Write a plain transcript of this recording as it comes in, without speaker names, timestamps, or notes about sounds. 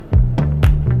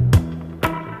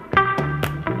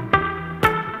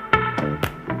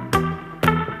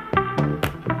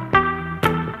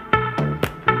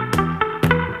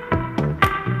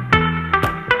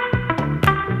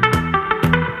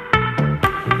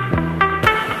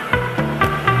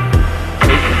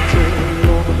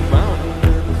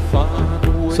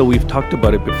So we've talked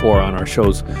about it before on our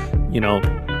shows. You know,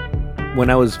 when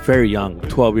I was very young,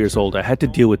 12 years old, I had to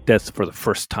deal with death for the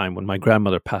first time when my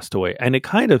grandmother passed away. And it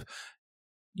kind of,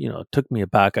 took me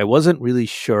aback. I wasn't really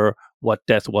sure what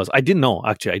death was. I didn't know,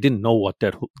 actually. I didn't know what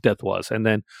death was. And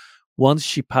then once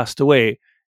she passed away,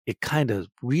 it kind of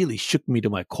really shook me to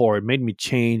my core. It made me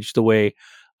change the way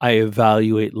I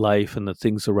evaluate life and the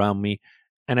things around me.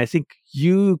 And I think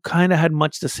you kind of had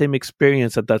much the same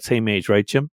experience at that same age, right,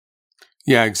 Jim?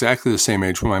 Yeah, exactly the same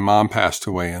age when my mom passed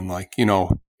away. And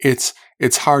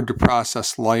it's hard to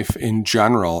process life in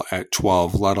general at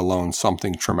 12, let alone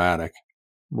something traumatic.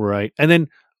 Right. And then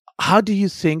how do you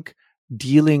think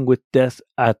dealing with death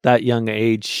at that young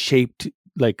age shaped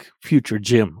like future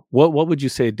Jim? What would you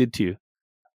say it did to you?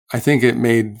 I think it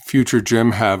made future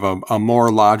Jim have a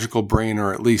more logical brain,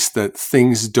 or at least that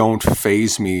things don't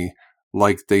faze me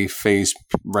like they faze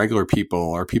regular people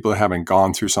or people that haven't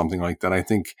gone through something like that. I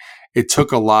think it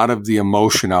took a lot of the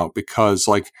emotion out because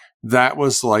that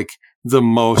was the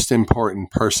most important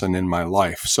person in my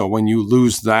life. So when you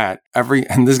lose that,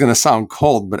 and this is going to sound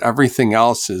cold, but everything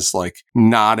else is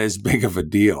not as big of a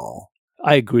deal.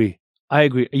 I agree. I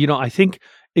think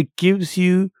it gives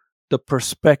you the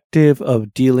perspective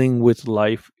of dealing with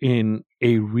life in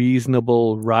a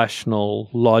reasonable, rational,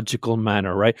 logical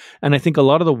manner, right? And I think a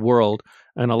lot of the world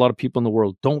and a lot of people in the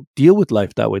world don't deal with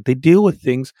life that way. They deal with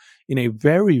things in a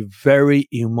very, very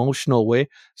emotional way.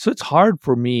 So it's hard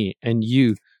for me and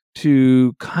you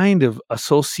to kind of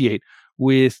associate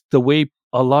with the way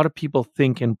a lot of people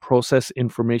think and process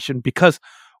information, because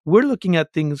we're looking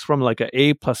at things from like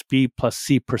A plus B plus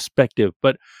C perspective.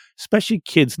 But especially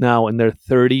kids now in their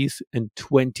 30s and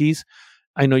 20s,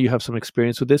 I know you have some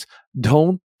experience with this,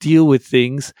 don't deal with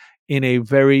things in a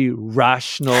very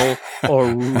rational or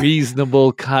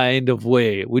reasonable kind of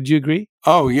way. Would you agree?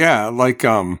 Oh yeah,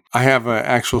 I have an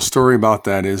actual story about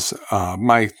that. Is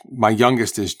my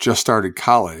youngest has just started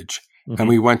college, and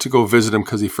we went to go visit him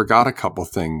because he forgot a couple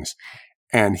things,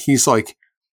 and he's like,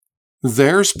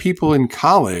 "There's people in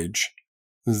college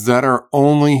that are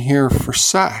only here for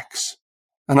sex."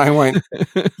 And I went,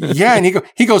 yeah. And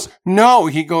he goes, no,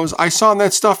 I saw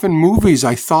that stuff in movies.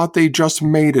 I thought they just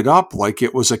made it up like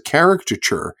it was a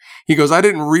caricature. He goes, I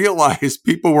didn't realize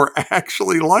people were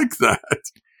actually like that.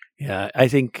 Yeah, I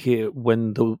think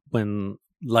when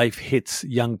life hits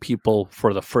young people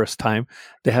for the first time,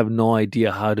 they have no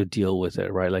idea how to deal with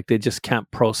it, right? Like they just can't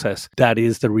process that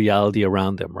is the reality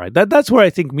around them, right? That's where I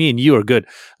think me and you are good.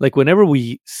 Like whenever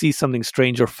we see something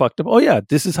strange or fucked up, oh yeah,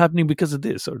 this is happening because of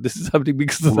this, or this is happening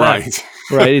because of that,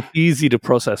 right? It's easy to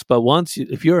process. But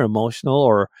if you're emotional,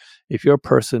 or if you're a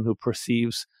person who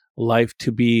perceives life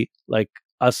to be like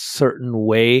a certain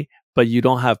way, but you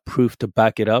don't have proof to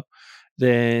back it up,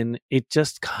 then it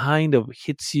just kind of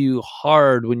hits you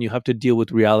hard when you have to deal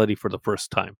with reality for the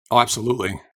first time. Oh,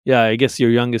 absolutely. Yeah, I guess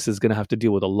your youngest is going to have to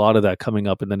deal with a lot of that coming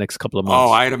up in the next couple of months.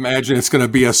 Oh, I'd imagine it's going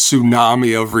to be a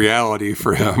tsunami of reality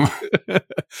for him.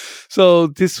 So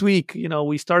this week,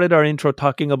 we started our intro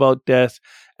talking about death,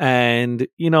 and,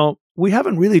 we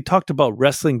haven't really talked about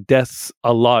wrestling deaths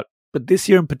a lot, but this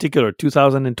year in particular,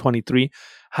 2023,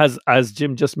 has, as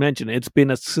Jim just mentioned, it's been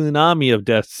a tsunami of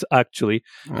deaths, actually.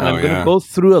 And I'm going to go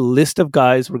through a list of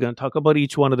guys. We're going to talk about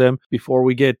each one of them before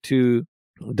we get to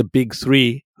the big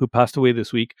three who passed away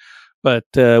this week. But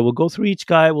we'll go through each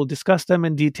guy. We'll discuss them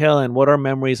in detail and what our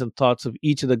memories and thoughts of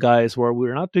each of the guys were.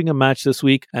 We're not doing a match this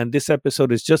week, and this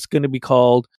episode is just going to be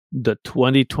called the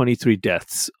 2023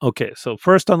 Deaths. Okay, so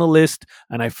first on the list,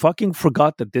 and I fucking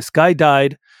forgot that this guy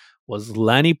died, was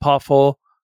Lanny Poffo.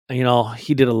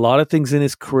 He did a lot of things in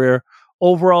his career.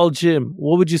 Overall, Jim,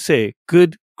 what would you say?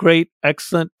 Good, great,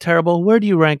 excellent, terrible? Where do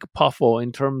you rank Poffo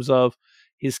in terms of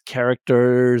his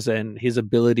characters and his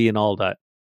ability and all that?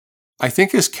 I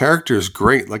think his character is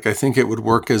great. I think it would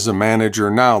work as a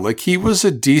manager now. He was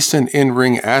a decent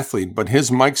in-ring athlete, but his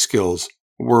mic skills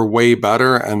were way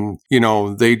better. And,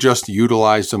 they just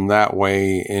utilized him that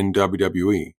way in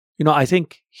WWE. I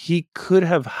think he could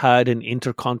have had an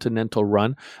intercontinental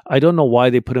run. I don't know why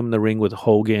they put him in the ring with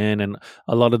Hogan and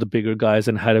a lot of the bigger guys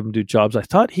and had him do jobs. I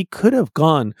thought he could have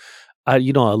gone a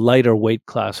lighter weight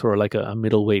class, or like a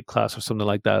middleweight class or something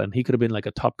like that. And he could have been like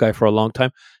a top guy for a long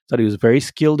time. Thought he was very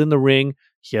skilled in the ring.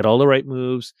 He had all the right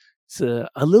moves. It's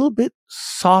a little bit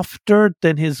softer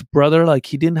than his brother. Like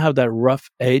he didn't have that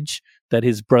rough edge that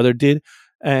his brother did.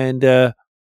 And,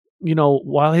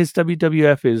 while his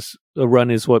WWF run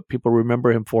is what people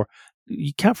remember him for,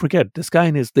 you can't forget this guy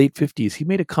in his late 50s. He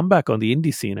made a comeback on the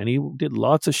indie scene, and he did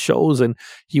lots of shows, and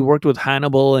he worked with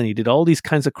Hannibal, and he did all these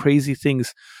kinds of crazy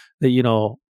things that,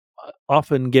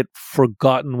 often get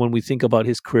forgotten when we think about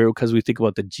his career because we think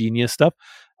about the Genius stuff.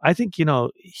 I think,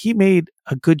 he made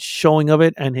a good showing of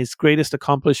it, and his greatest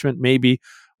accomplishment maybe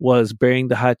was burying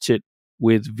the hatchet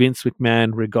with Vince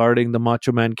McMahon regarding the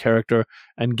Macho Man character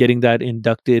and getting that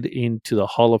inducted into the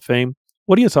Hall of Fame.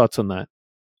 What are your thoughts on that?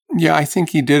 Yeah, I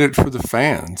think he did it for the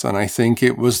fans, and I think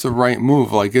it was the right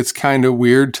move. Like, it's kind of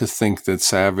weird to think that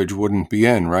Savage wouldn't be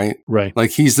in, right? Right.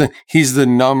 Like, he's the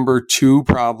number 2,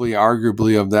 probably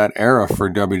arguably, of that era for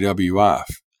WWF.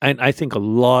 And I think a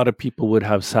lot of people would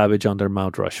have Savage on their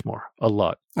Mount Rushmore. A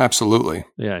lot. Absolutely.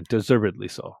 Yeah, deservedly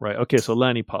so. Right. Okay, so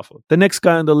Lanny Poffo. The next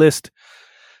guy on the list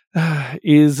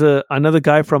is another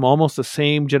guy from almost the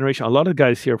same generation. A lot of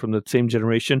guys here from the same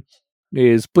generation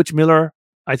is Butch Miller.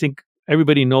 I think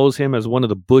everybody knows him as one of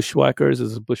the Bushwhackers.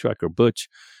 This is Bushwhacker Butch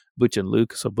and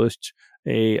Luke. So Butch,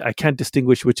 I can't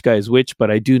distinguish which guy is which, but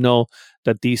I do know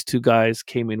that these two guys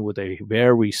came in with a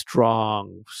very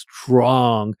strong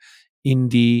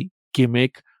indie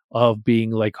gimmick of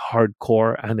being like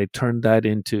hardcore, and they turned that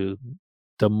into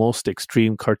the most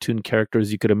extreme cartoon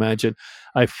characters you could imagine.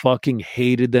 I fucking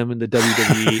hated them in the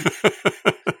WWE.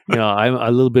 I'm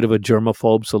a little bit of a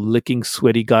germaphobe, so licking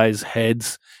sweaty guys'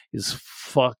 heads is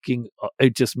fucking,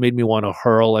 it just made me want to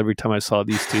hurl every time I saw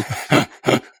these two.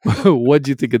 What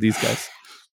do you think of these guys?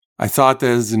 I thought that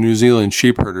as the New Zealand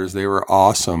sheep herders, they were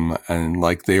awesome, and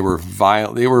like they were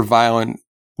violent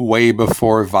way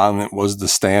before violent was the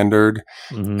standard.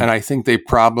 Mm-hmm. And I think they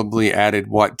probably added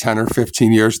 10 or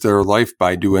 15 years to their life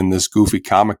by doing this goofy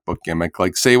comic book gimmick.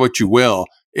 Like, say what you will,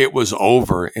 it was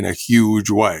over in a huge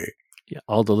way. Yeah,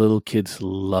 all the little kids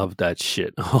loved that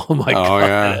shit. Oh my God.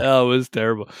 Yeah. Oh, it was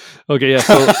terrible. Okay, yeah.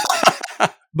 So,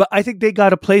 but I think they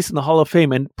got a place in the Hall of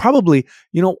Fame. And probably,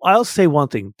 I'll say one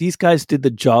thing. These guys did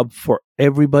the job for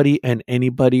everybody and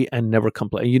anybody and never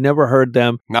complained. You never heard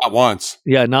them. Not once.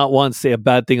 Yeah, not once say a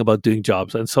bad thing about doing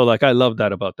jobs. And so, I love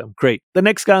that about them. Great. The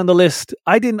next guy on the list,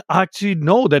 I didn't actually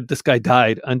know that this guy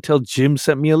died until Jim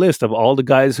sent me a list of all the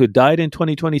guys who died in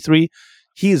 2023.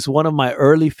 He's one of my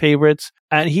early favorites.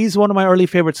 And he's one of my early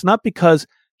favorites, not because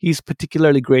he's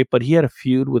particularly great, but he had a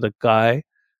feud with a guy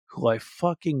who I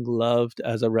fucking loved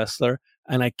as a wrestler.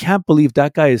 And I can't believe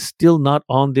that guy is still not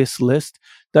on this list.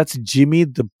 That's Jimmy,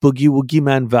 the Boogie Woogie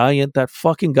Man Valiant. That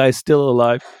fucking guy is still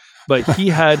alive. But he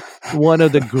had one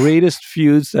of the greatest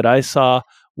feuds that I saw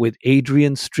with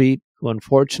Adrian Street, who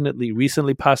unfortunately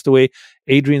recently passed away.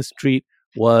 Adrian Street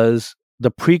was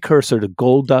the precursor to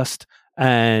Goldust,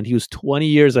 and he was 20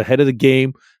 years ahead of the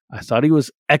game. I thought he was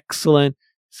excellent.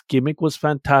 His gimmick was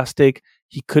fantastic.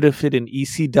 He could have fit in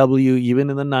ECW even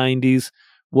in the 90s.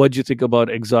 What'd you think about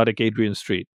exotic Adrian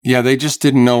Street? Yeah, they just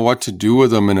didn't know what to do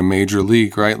with him in a major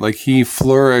league, right? Like, he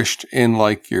flourished in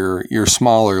like your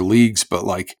smaller leagues, but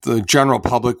like the general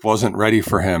public wasn't ready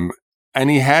for him. And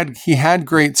he had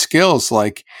great skills.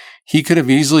 Like, he could have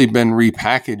easily been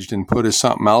repackaged and put as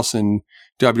something else in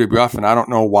WWF, and I don't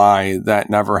know why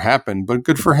that never happened, but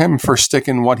good for him for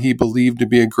sticking what he believed to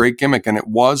be a great gimmick, and it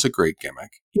was a great gimmick.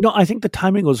 I think the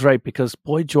timing was right because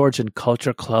Boy George and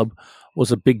Culture Club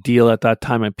was a big deal at that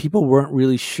time, and people weren't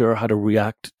really sure how to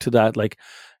react to that. Like,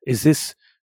 is this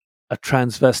a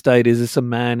transvestite? Is this a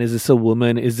man? Is this a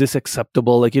woman? Is this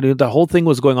acceptable? Like, the whole thing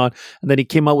was going on, and then he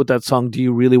came out with that song, Do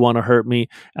You Really Want to Hurt Me?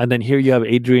 And then here you have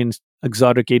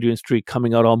exotic Adrian Street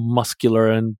coming out all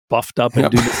muscular and buffed up and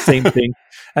doing the same thing.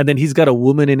 And then he's got a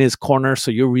woman in his corner, so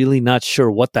you're really not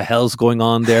sure what the hell's going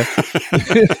on there.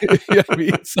 You know what I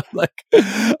mean? So,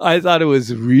 I thought it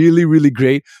was really, really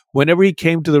great. Whenever he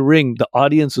came to the ring, the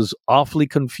audience was awfully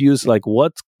confused.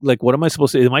 What am I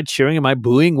supposed to? Am I cheering? Am I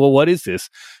booing? Well, what is this?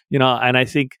 And I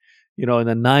think, in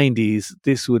the 90s,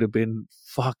 this would have been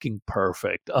fucking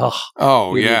perfect.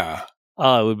 Oh, yeah.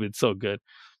 It would have been so good.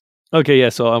 Okay, yeah,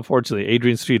 so unfortunately,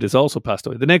 Adrian Street has also passed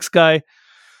away. The next guy,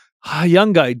 a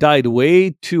young guy, died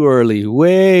way too early.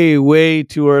 Way, way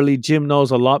too early. Jim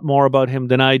knows a lot more about him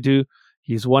than I do.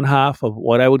 He's one half of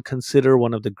what I would consider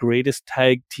one of the greatest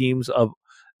tag teams of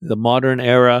the modern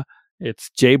era. It's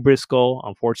Jay Briscoe.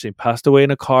 Unfortunately, passed away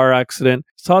in a car accident.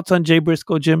 Thoughts on Jay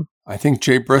Briscoe, Jim? I think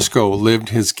Jay Briscoe lived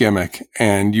his gimmick,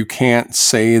 and you can't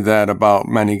say that about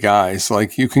many guys.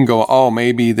 Like, you can go, oh,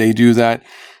 maybe they do that.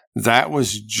 That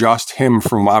was just him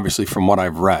from what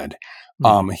I've read.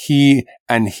 He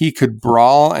could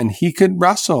brawl and he could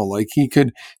wrestle. Like,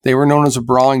 they were known as a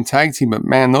brawling tag team, but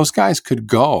man, those guys could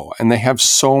go, and they have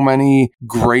so many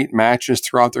great matches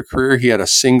throughout their career. He had a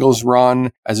singles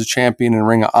run as a champion in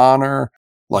Ring of Honor.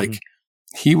 Like,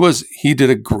 he did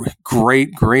a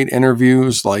great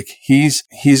interviews. Like,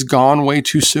 he's gone way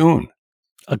too soon.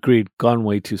 Agreed. Gone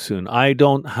way too soon. I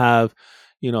don't have,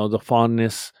 the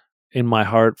fondness in my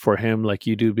heart for him like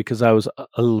you do, because I was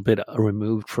a little bit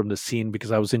removed from the scene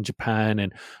because I was in Japan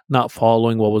and not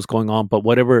following what was going on. But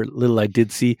whatever little I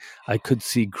did see, I could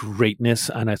see greatness,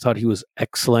 and I thought he was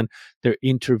excellent. Their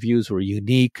interviews were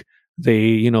unique.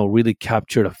 They, really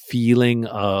captured a feeling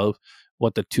of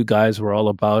what the two guys were all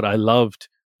about. I loved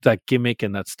that gimmick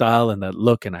and that style and that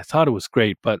look, and I thought it was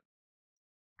great, but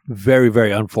very,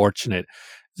 very unfortunate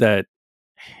that,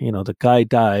 the guy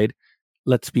died,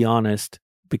 let's be honest,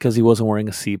 because he wasn't wearing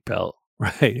a seatbelt,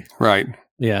 right? Right.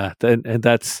 Yeah, and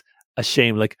that's a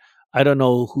shame. Like, I don't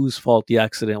know whose fault the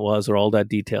accident was or all that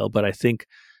detail, but I think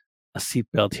a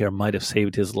seatbelt here might have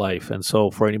saved his life. And so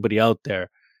for anybody out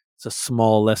there, it's a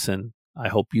small lesson. I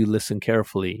hope you listen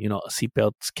carefully.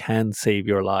 Seatbelts can save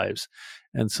your lives.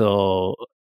 And so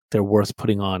they're worth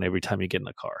putting on every time you get in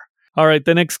a car. All right,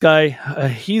 the next guy,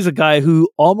 he's a guy who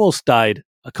almost died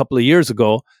a couple of years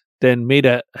ago, then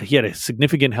he had a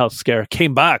significant health scare,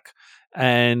 came back,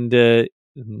 and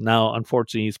now,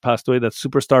 unfortunately, he's passed away. That's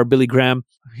superstar Billy Graham.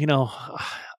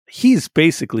 He's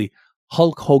basically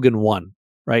Hulk Hogan 1,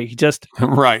 right? He just...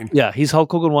 Right. Yeah, he's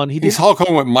Hulk Hogan 1. He's Hulk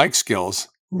Hogan with mic skills.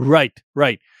 Right.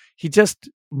 He just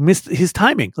missed his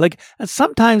timing. And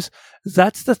sometimes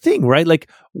that's the thing, right? Like,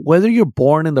 whether you're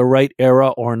born in the right era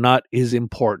or not is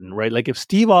important, right? Like, if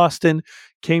Steve Austin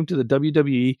came to the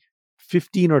WWE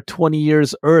 15 or 20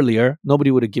 years earlier,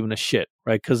 nobody would have given a shit,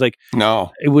 right? Because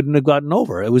no, it wouldn't have gotten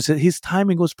over. It was, his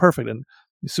timing was perfect. And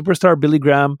superstar Billy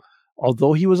Graham,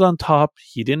 although he was on top,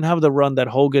 he didn't have the run that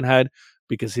Hogan had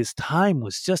because his time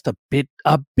was just a bit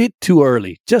too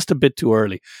early,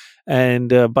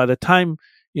 And by the time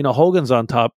Hogan's on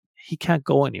top, he can't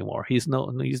go anymore. He's not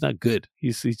good.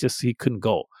 He couldn't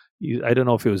go. I don't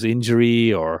know if it was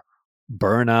injury or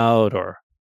burnout or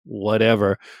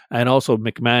whatever. And also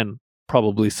McMahon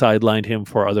probably sidelined him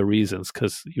for other reasons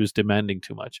because he was demanding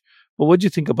too much. But what do you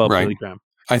think about Billy Graham?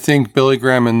 I think Billy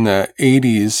Graham in the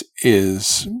 80s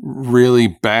is really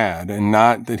bad, and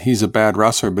not that he's a bad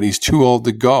wrestler, but he's too old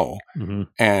to go. Mm-hmm.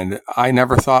 And I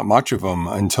never thought much of him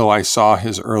until I saw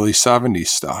his early 70s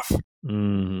stuff.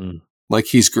 Mm-hmm.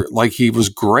 He was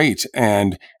great.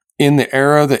 And in the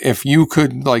era that if you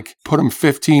could put him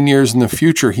 15 years in the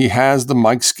future, he has the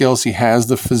mic skills, he has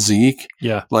the physique.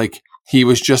 Yeah. He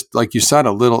was just, like you said,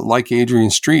 a little like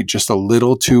Adrian Street, just a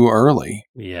little too early.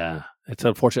 Yeah, it's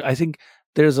unfortunate. I think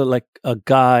there's a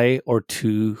guy or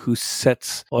two who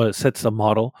sets the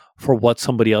model for what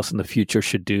somebody else in the future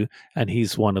should do, and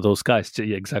he's one of those guys.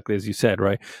 Exactly as you said,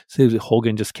 right? So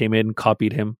Hogan just came in,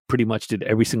 copied him, pretty much did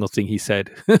every single thing he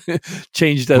said,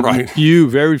 changed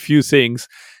very few things,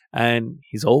 and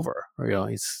he's over.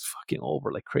 He's fucking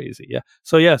over like crazy. Yeah.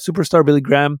 So yeah, superstar Billy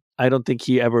Graham. I don't think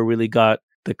he ever really got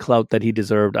the clout that he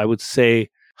deserved. I would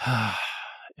say,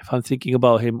 if I'm thinking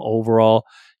about him overall,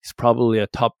 he's probably a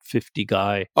top 50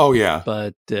 guy. Oh, yeah.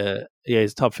 But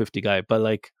he's a top 50 guy.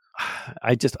 But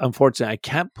unfortunately, I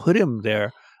can't put him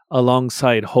there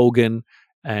alongside Hogan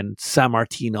and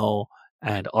Sammartino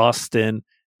and Austin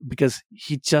because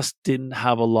he just didn't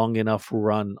have a long enough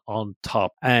run on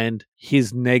top. And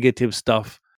his negative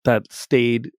stuff that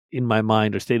stayed in my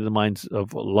mind or stayed in the minds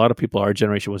of a lot of people our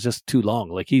generation was just too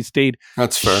long. He stayed...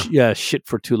 That's fair. Shit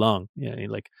for too long. Yeah,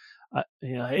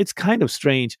 it's kind of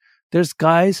strange. There's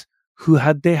guys who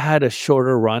had a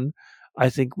shorter run, I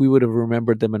think we would have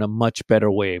remembered them in a much better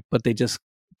way, but they just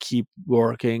keep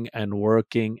working and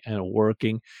working and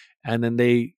working, and then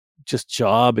they just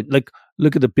job.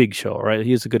 Look at the Big Show, right?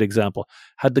 Here's a good example.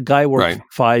 Had the guy worked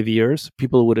 5 years,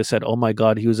 people would have said, oh my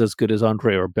God, he was as good as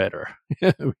Andre or better.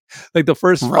 The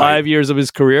first 5 years of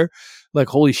his career,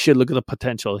 holy shit, look at the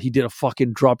potential. He did a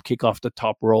fucking drop kick off the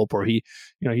top rope, or he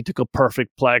took a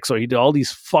perfect plex, or he did all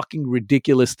these fucking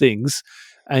ridiculous things.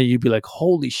 And you'd be like,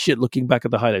 holy shit, looking back at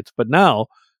the highlights. But now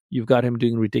you've got him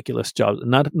doing ridiculous jobs.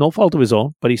 No fault of his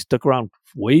own, but he stuck around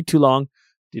way too long,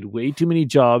 did way too many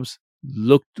jobs,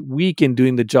 looked weak in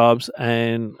doing the jobs,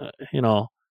 and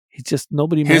he's just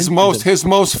nobody. His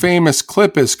most famous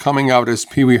clip is coming out as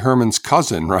Pee Wee Herman's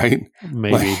cousin, right?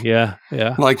 Maybe, yeah.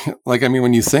 I mean,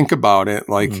 when you think about it,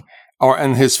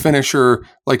 and his finisher,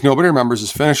 nobody remembers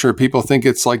his finisher. People think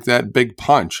it's that big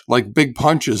punch. Big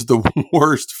punch is the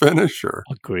worst finisher.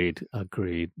 Agreed.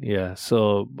 Yeah.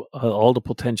 So all the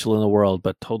potential in the world,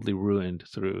 but totally ruined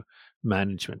through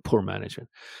poor management.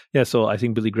 Yeah. So I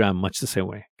think Billy Graham, much the same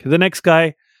way. The next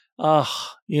guy,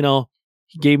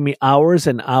 he gave me hours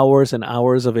and hours and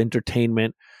hours of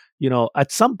entertainment.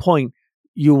 At some point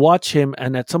you watch him,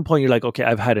 and at some point you're like, okay,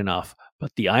 I've had enough.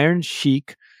 But the Iron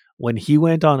Sheik, when he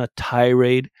went on a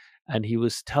tirade and he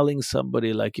was telling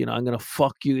somebody like, I'm gonna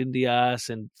fuck you in the ass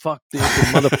and fuck this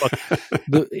and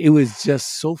motherfucker. It was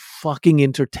just so fucking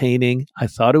entertaining. I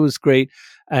thought it was great.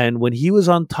 And when he was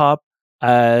on top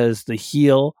as the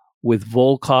heel with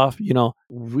Volkov,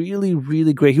 really,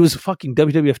 really great. He was a fucking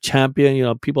WWF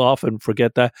champion. People often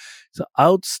forget that. He's an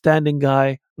outstanding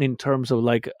guy in terms of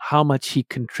like how much he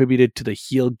contributed to the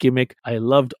heel gimmick. I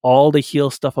loved all the heel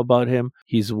stuff about him.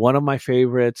 He's one of my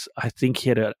favorites. I think he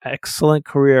had an excellent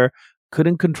career.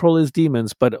 Couldn't control his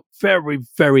demons, but a very,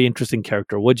 very interesting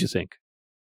character. What'd you think?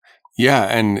 Yeah,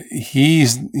 and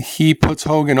he puts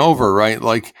Hogan over, right?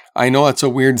 Like, I know it's a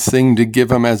weird thing to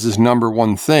give him as his number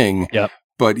one thing. Yep.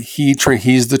 But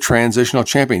he's the transitional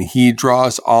champion. He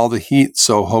draws all the heat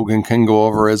so Hogan can go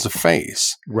over as a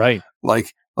face. Right.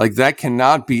 Like that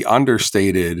cannot be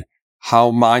understated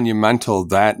how monumental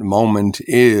that moment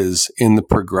is in the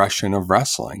progression of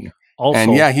wrestling. Also,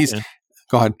 and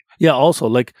go ahead. Yeah, also,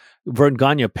 like, Verne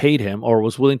Gagne paid him or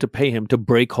was willing to pay him to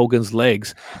break Hogan's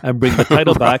legs and bring the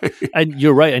title back. And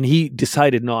you're right. And he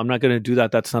decided, no, I'm not going to do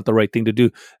that. That's not the right thing to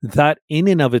do. That in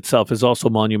and of itself is also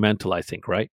monumental, I think,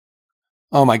 right?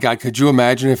 Oh my God! Could you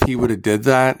imagine if he would have did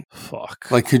that? Fuck.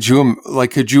 Like, could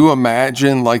you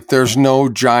imagine? Like, there's no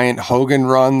giant Hogan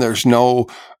run. There's no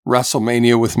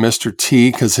WrestleMania with Mr.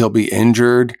 T because he'll be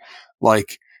injured.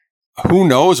 Like, who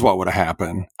knows what would have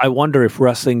happened? I wonder if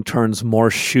wrestling turns more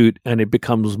shoot and it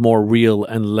becomes more real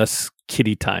and less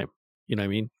kiddie time. You know what I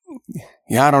mean?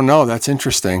 Yeah, I don't know. That's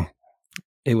interesting.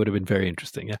 It would have been very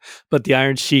interesting. Yeah, but the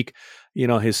Iron Sheik,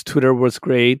 his Twitter was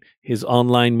great. His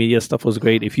online media stuff was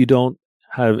great. If you don't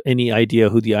have any idea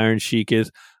who the Iron Sheik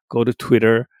is, go to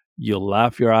Twitter. You'll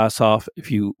laugh your ass off. If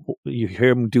you hear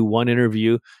him do one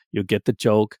interview, you'll get the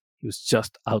joke. He was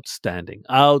just outstanding.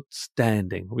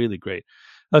 Really great.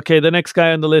 Okay, the next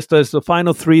guy on the list is the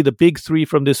final three, the big three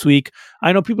from this week.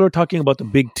 I know people are talking about the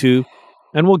big two,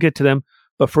 and we'll get to them.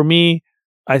 But for me,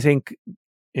 I think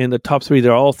in the top three,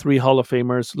 they're all three Hall of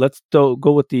Famers. Let's go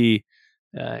with the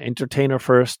entertainer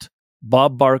first.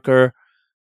 Bob Barker.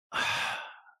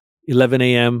 11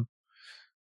 a.m.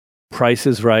 Price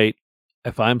is Right.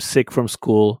 If I'm sick from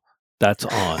school, that's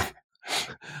on.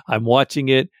 I'm watching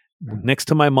it next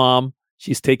to my mom.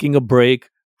 She's taking a break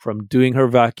from doing her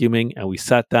vacuuming, and we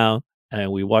sat down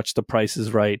and we watched The Price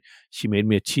is Right. She made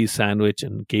me a cheese sandwich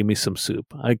and gave me some soup.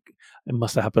 It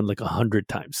must have happened like 100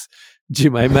 times.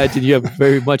 Jim, I imagine you have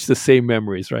very much the same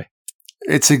memories, right?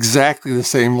 It's exactly the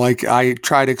same. Like, I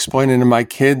try to explain it to my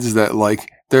kids that, like,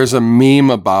 there's a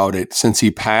meme about it since he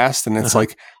passed, and it's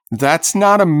like, that's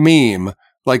not a meme.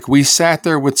 Like, we sat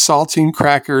there with saltine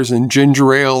crackers and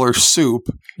ginger ale or soup,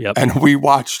 and we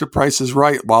watched The Price is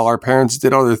Right while our parents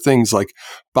did other things. Like,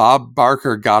 Bob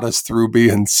Barker got us through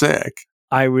being sick.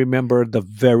 I remember the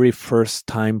very first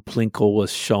time Plinko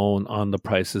was shown on The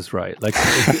Price is Right. Like,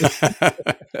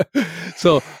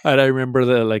 so, and I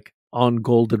remember on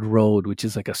Golden Road, which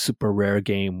is like a super rare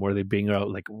game where they bring out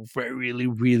like really,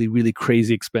 really, really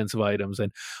crazy expensive items,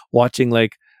 and watching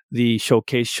like the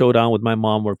showcase showdown with my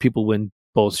mom where people win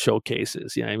both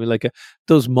showcases. I mean, like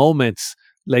those moments,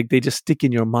 like they just stick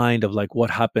in your mind of like what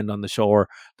happened on the show, or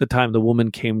the time the woman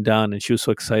came down and she was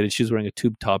so excited. She was wearing a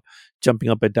tube top, jumping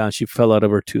up and down. She fell out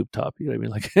of her tube top. You know what I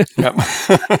mean? Like,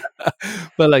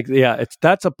 but like, yeah,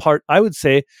 that's a part. I would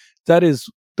say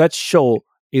that show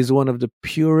is one of the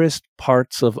purest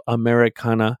parts of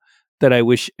Americana that I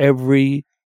wish every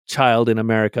child in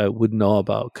America would know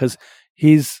about, because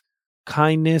his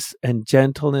kindness and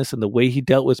gentleness and the way he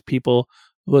dealt with people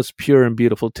was pure and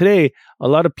beautiful. Today, a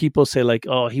lot of people say like,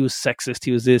 oh, he was sexist,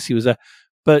 he was this, he was that.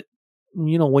 But,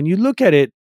 when you look at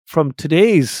it from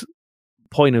today's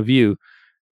point of view,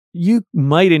 you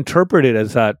might interpret it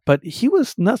as that, but he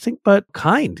was nothing but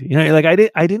kind. Like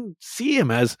I didn't see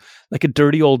him as like a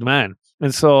dirty old man.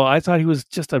 And so I thought he was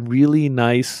just a really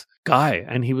nice guy,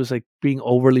 and he was like being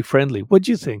overly friendly. What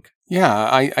do you think? Yeah,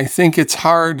 I think it's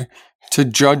hard to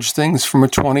judge things from a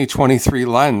 2023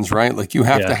 lens, right? Like, you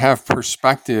have to have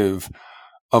perspective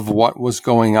of what was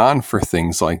going on for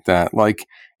things like that. Like,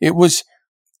 it was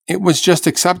just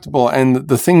acceptable. And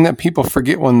the thing that people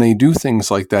forget when they do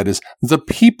things like that is the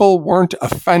people weren't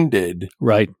offended.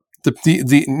 Right.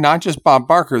 The not just Bob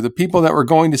Barker, the people that were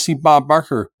going to see Bob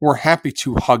Barker were happy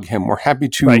to hug him, were happy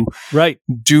to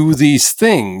do these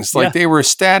things. Like, they were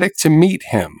ecstatic to meet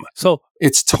him. So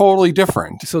it's totally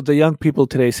different. So the young people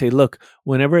today say, look,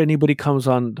 whenever anybody comes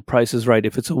on The Price is Right,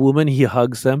 if it's a woman, he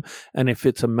hugs them. And if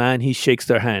it's a man, he shakes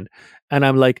their hand. And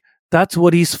I'm like, that's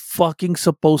what he's fucking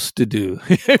supposed to do.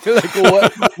 Like,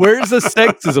 what? Where's the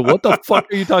sexism? What the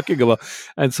fuck are you talking about?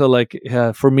 And so, like,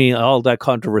 for me, all that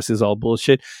controversy is all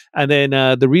bullshit. And then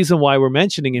the reason why we're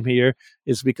mentioning him here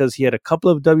is because he had a couple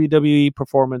of WWE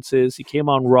performances. He came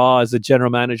on Raw as a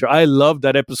general manager. I loved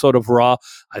that episode of Raw.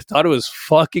 I thought it was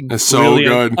fucking brilliant. So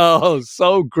good. Oh,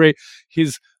 so great.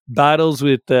 His battles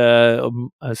with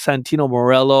Santino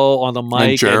Morello on the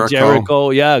mic and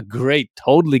Jericho. Yeah, great.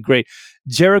 Totally great.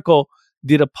 Jericho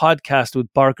did a podcast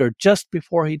with Barker just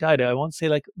before he died. I want to say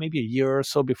like maybe a year or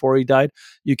so before he died.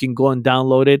 You can go and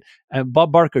download it. And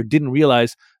Bob Barker didn't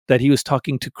realize that he was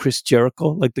talking to Chris Jericho,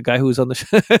 like the guy who was on the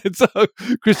show. So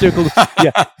Chris Jericho,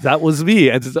 yeah, that was me.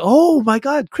 And it's, oh my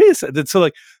God, Chris. And so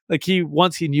like he,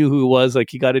 once he knew who it was, like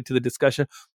he got into the discussion.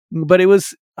 But it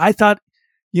was, I thought,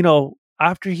 you know,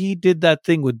 after he did that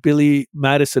thing with Billy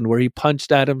Madison where he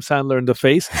punched Adam Sandler in the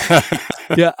face,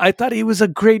 yeah, I thought he was a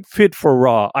great fit for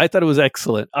Raw. I thought it was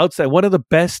excellent. Outside, one of the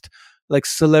best like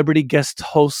celebrity guest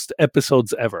host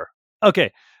episodes ever.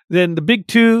 Okay, then the big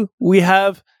two we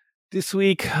have this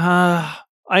week. I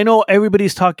know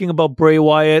everybody's talking about Bray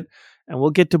Wyatt, and we'll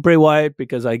get to Bray Wyatt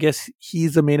because I guess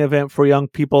he's the main event for young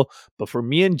people. But for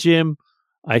me and Jim,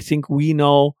 I think we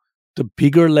know the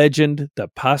bigger legend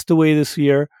that passed away this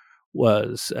week,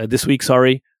 was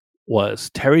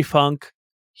Terry Funk.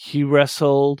 He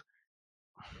wrestled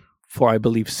for, I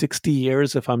believe, 60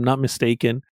 years, if I'm not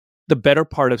mistaken. The better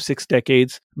part of 6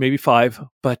 decades, maybe 5.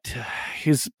 But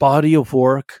his body of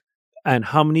work and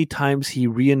how many times he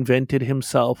reinvented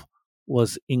himself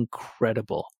was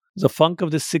incredible. The funk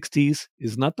of the 60s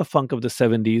is not the funk of the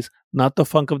 70s, not the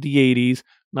funk of the 80s,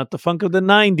 not the funk of the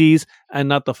 90s, and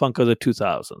not the funk of the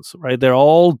 2000s, right? They're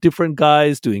all different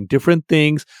guys doing different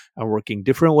things and working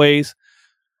different ways.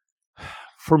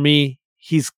 For me,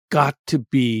 he's got to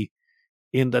be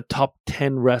in the top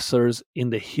 10 wrestlers in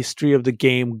the history of the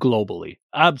game globally.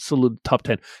 Absolute top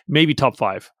 10, maybe top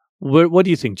 5. What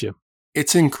do you think, Jim?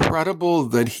 It's incredible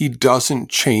that he doesn't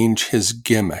change his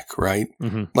gimmick, right?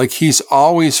 Mm-hmm. Like he's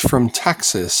always from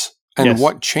Texas, and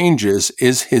what changes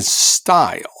is his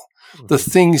style. Mm-hmm. The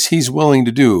things he's willing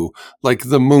to do, like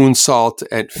the moonsault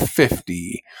at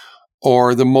 50,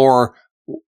 or the more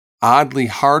oddly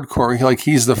hardcore, like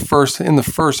he's the first in the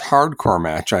first hardcore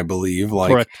match, I believe.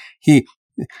 Like correct.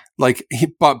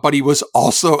 But he was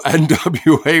also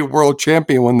NWA world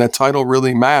champion when that title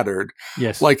really mattered.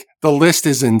 Yes. Like the list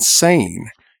is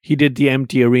insane. He did the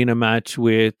empty arena match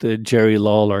with Jerry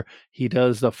Lawler. He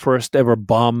does the first ever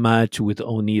bomb match with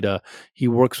Onita. He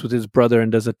works with his brother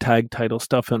and does a tag title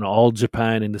stuff in All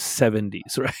Japan in the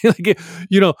 70s, right? Like,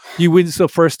 you know, he wins the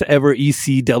first ever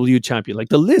ECW champion. Like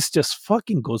the list just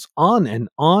fucking goes on and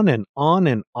on and on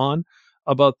and on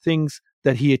about things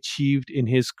that he achieved in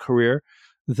his career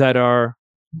that are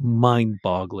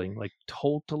mind-boggling, like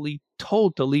totally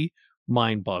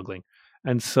mind-boggling.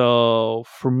 And so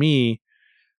for me,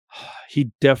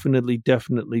 he definitely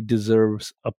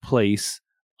deserves a place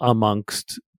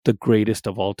amongst the greatest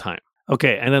of all time.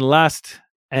 Okay, and then last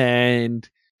and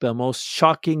the most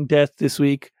shocking death this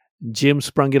week, Jim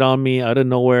sprung it on me out of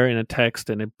nowhere in a text,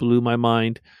 and it blew my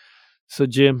mind. So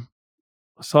Jim,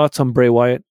 thoughts on Bray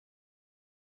Wyatt?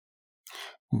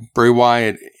 Bray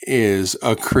Wyatt was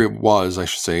a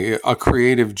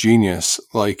creative genius.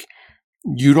 Like,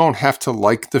 you don't have to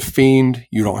like The Fiend.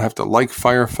 You don't have to like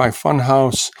Firefly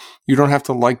Funhouse. You don't have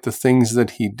to like the things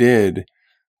that he did.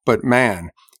 But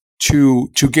man, to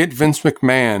get Vince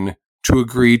McMahon to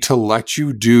agree to let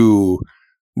you do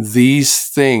these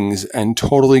things and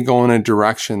totally go in a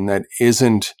direction that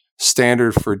isn't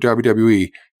standard for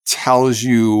WWE tells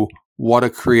you what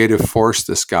a creative force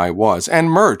this guy was.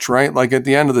 And merch, right? Like at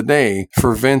the end of the day,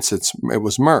 for Vince, it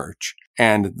was merch.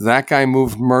 And that guy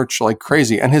moved merch like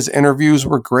crazy. And his interviews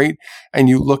were great. And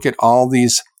you look at all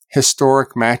these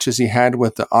historic matches he had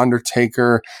with The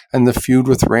Undertaker and the feud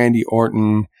with Randy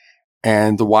Orton,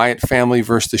 and the Wyatt family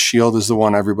versus The Shield is the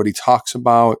one everybody talks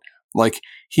about. Like,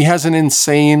 he has an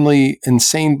insane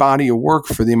body of work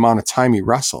for the amount of time he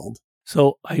wrestled.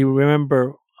 So I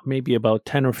remember maybe about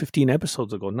 10 or 15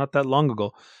 episodes ago, not that long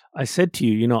ago, I said to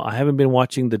you, you know, I haven't been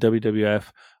watching the WWF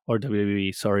or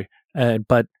WWE, sorry,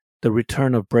 but the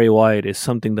return of Bray Wyatt is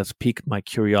something that's piqued my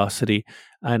curiosity.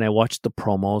 And I watched the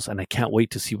promos and I can't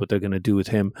wait to see what they're going to do with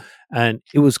him. And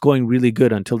it was going really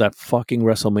good until that fucking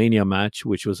WrestleMania match,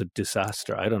 which was a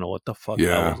disaster. I don't know what the fuck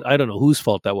that was. I don't know whose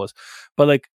fault that was. But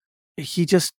like, he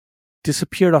just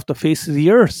disappeared off the face of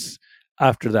the earth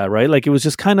after that, right? Like, it was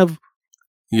just kind of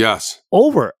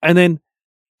over. And then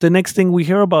the next thing we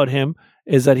hear about him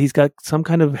is that he's got some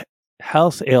kind of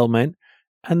health ailment.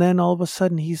 And then all of a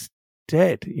sudden he's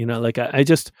dead. You know, like I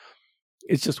just,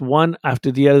 it's just one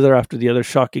after the other,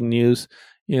 shocking news.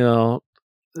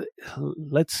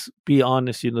 Let's be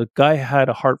honest. The guy had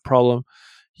a heart problem.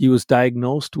 He was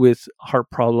diagnosed with a heart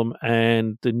problem,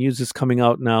 and the news is coming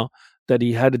out now that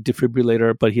he had a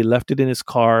defibrillator, but he left it in his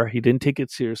car. He didn't take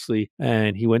it seriously,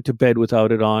 and he went to bed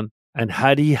without it on. And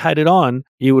had he had it on,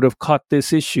 he would have caught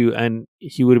this issue and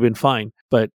he would have been fine.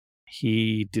 But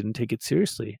he didn't take it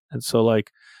seriously. And so,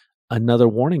 another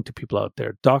warning to people out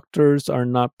there. Doctors are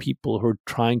not people who are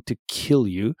trying to kill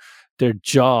you. Their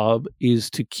job is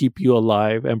to keep you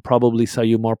alive and probably sell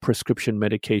you more prescription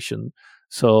medication.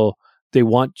 So they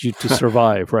want you to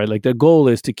survive, right? Their goal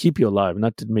is to keep you alive,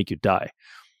 not to make you die.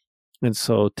 And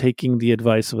so taking the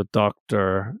advice of a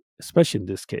doctor, especially in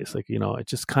this case,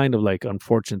 it's just kind of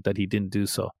unfortunate that he didn't do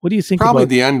so. What do you think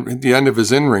Probably about the end of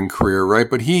his in-ring career, right?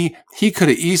 But he could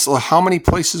have easily, how many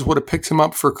places would have picked him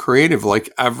up for creative?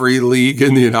 Every league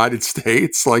in the United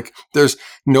States? There's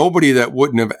nobody that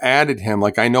wouldn't have added him.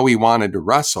 I know he wanted to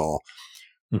wrestle,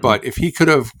 but if he could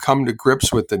have come to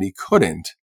grips with that he couldn't,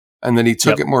 and then he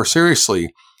took it more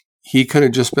seriously, he could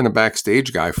have just been a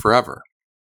backstage guy forever.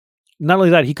 Not only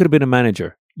that, he could have been a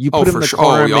manager. You put him in the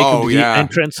corner and make him the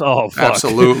entrance. Oh, fuck.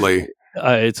 Absolutely.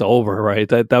 It's over, right?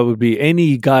 That would be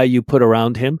any guy you put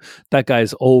around him. That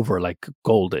guy's over like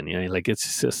golden.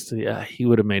 It's just, he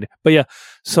would have made it. But yeah,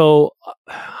 so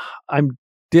I'm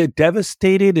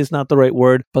devastated is not the right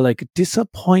word, but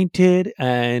disappointed.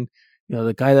 And,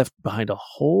 the guy left behind a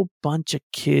whole bunch of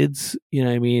kids,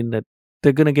 that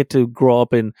they're going to get to grow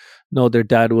up and know their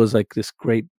dad was this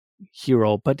great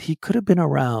hero, but he could have been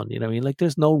around,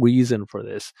 there's no reason for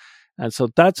this. And so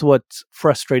that's what's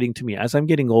frustrating to me. As I'm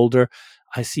getting older,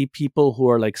 I see people who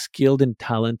are skilled and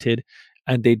talented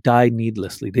and they die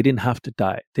needlessly. They didn't have to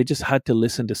die. They just had to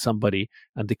listen to somebody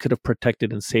and they could have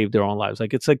protected and saved their own lives.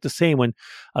 It's the same when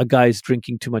a guy's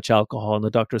drinking too much alcohol and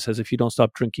the doctor says, if you don't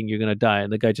stop drinking, you're going to die.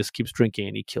 And the guy just keeps drinking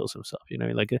and he kills himself.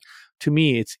 To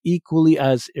me, it's equally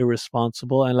as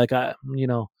irresponsible. And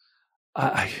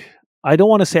I don't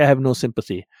want to say I have no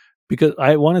sympathy, because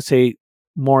I want to say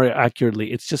more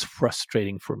accurately, it's just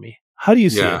frustrating for me. How do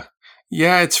you see it?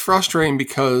 Yeah, it's frustrating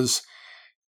because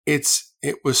it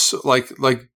was like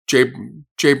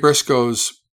Jay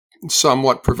Briscoe's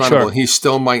somewhat preventable. Sure. He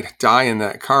still might die in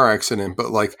that car accident, but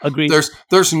agreed.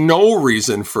 There's no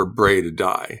reason for Bray to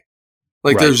die.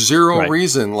 There's zero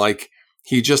reason.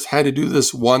 He just had to do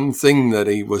this one thing that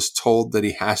he was told that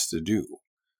he has to do.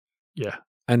 Yeah.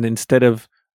 And instead of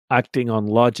acting on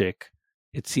logic,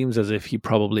 it seems as if he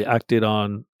probably acted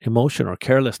on emotion or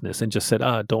carelessness and just said,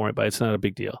 don't worry about it. It's not a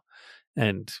big deal.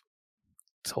 And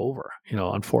it's over,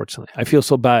 unfortunately. I feel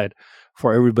so bad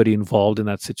for everybody involved in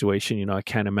that situation. I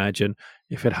can't imagine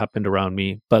if it happened around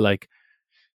me, but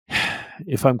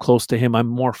if I'm close to him, I'm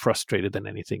more frustrated than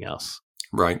anything else.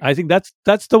 Right. I think that's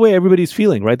the way everybody's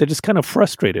feeling, right? They're just kind of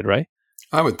frustrated, right?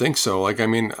 I would think so.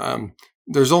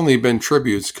 There's only been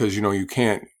tributes because, you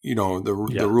can't, the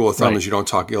rule of thumb is you don't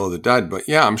talk ill of the dead. But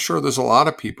yeah, I'm sure there's a lot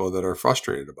of people that are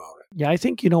frustrated about it. Yeah, I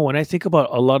think, when I think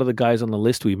about a lot of the guys on the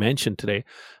list we mentioned today,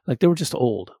 they were just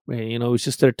old. Right? It was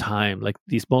just their time.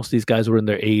 Most of these guys were in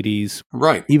their 80s.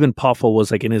 Right. Even Poffo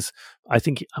was in his, I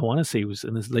want to say he was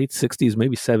in his late 60s,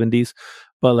 maybe 70s.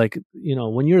 But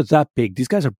when you're that big, these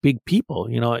guys are big people.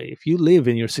 If you live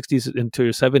in your 60s into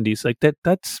your 70s,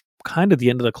 that's kind of the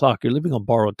end of the clock. You're living on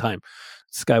borrowed time.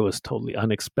 This guy was totally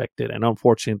unexpected and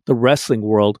unfortunate. The wrestling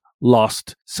world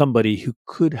lost somebody who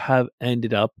could have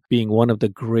ended up being one of the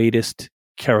greatest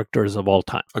characters of all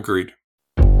time. Agreed.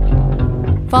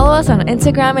 Follow us on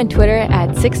Instagram and Twitter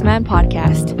at 6Man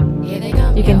Podcast.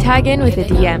 You can tag in with a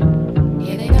DM.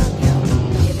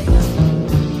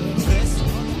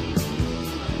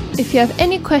 If you have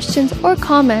any questions or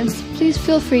comments, please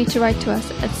feel free to write to us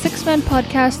at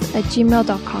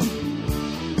 6manpodcast@gmail.com.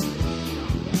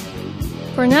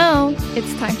 For now,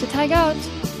 it's time to tag out.